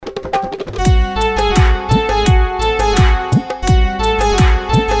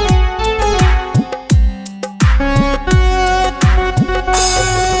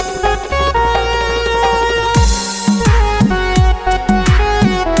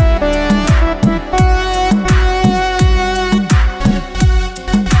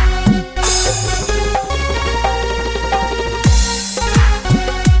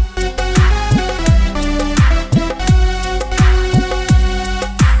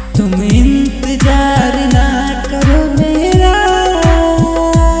तुम इंतजार ना करो मेरा,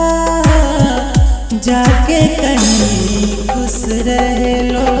 जाके कहीं खुश रह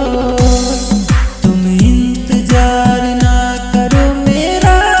लो। तुम इंतजार ना करो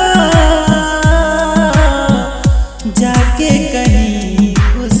मेरा, जाके कहीं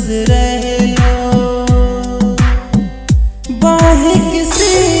खुश रह लो। बाहें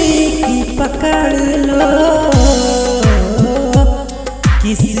किसी की पकड़ लो,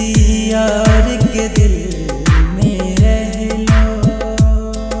 किसी और के दिल में रह लो।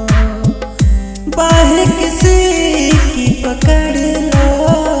 बाहें किसी की पकड़ लो,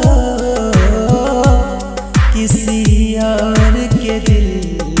 किसी और के दिल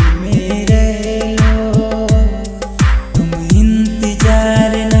में रह लो। तुम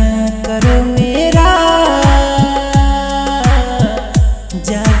इंतजार ना करो मेरा,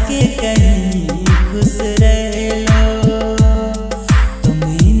 जाके कहीं खुश रह लो। तुम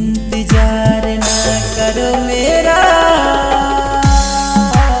इंतजार ना करो मेरा,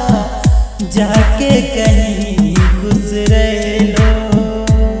 जाके कहीं खुश रह लो।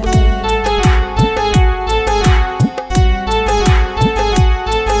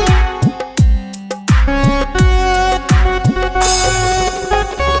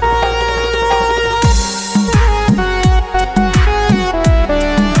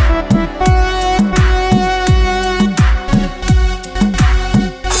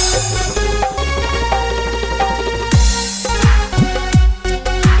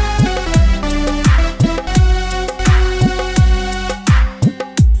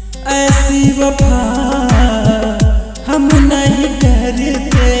 ऐसी वफा हम नहीं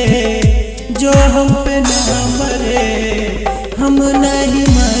करते, जो हम पे ना मरे हम नहीं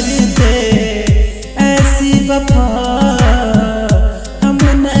मरते। ऐसी वफा हम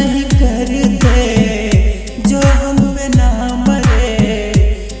नहीं करते, जो हम पे ना मरे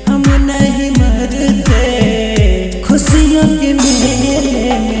हम नहीं मरते। खुशियों के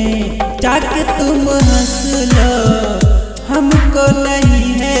मेले में जाके तुम हंस लो, हमको नहीं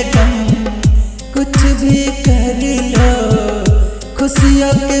है गम कुछ भी कर लो।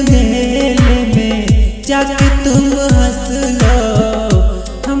 खुशियों के मेले में जाके तुम हंस लो,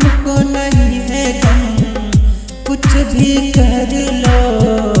 हमको नहीं है गम कुछ भी कर लो।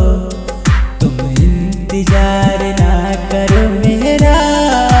 तुम इंतजार ना करो मेरा,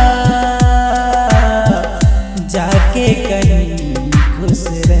 जाके कहीं खुश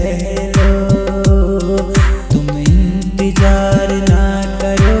रह लो। तुम इंतजार ना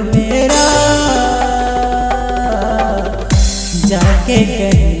करो मेरा, जाके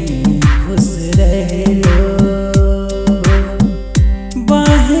कहीं खुश रह लो।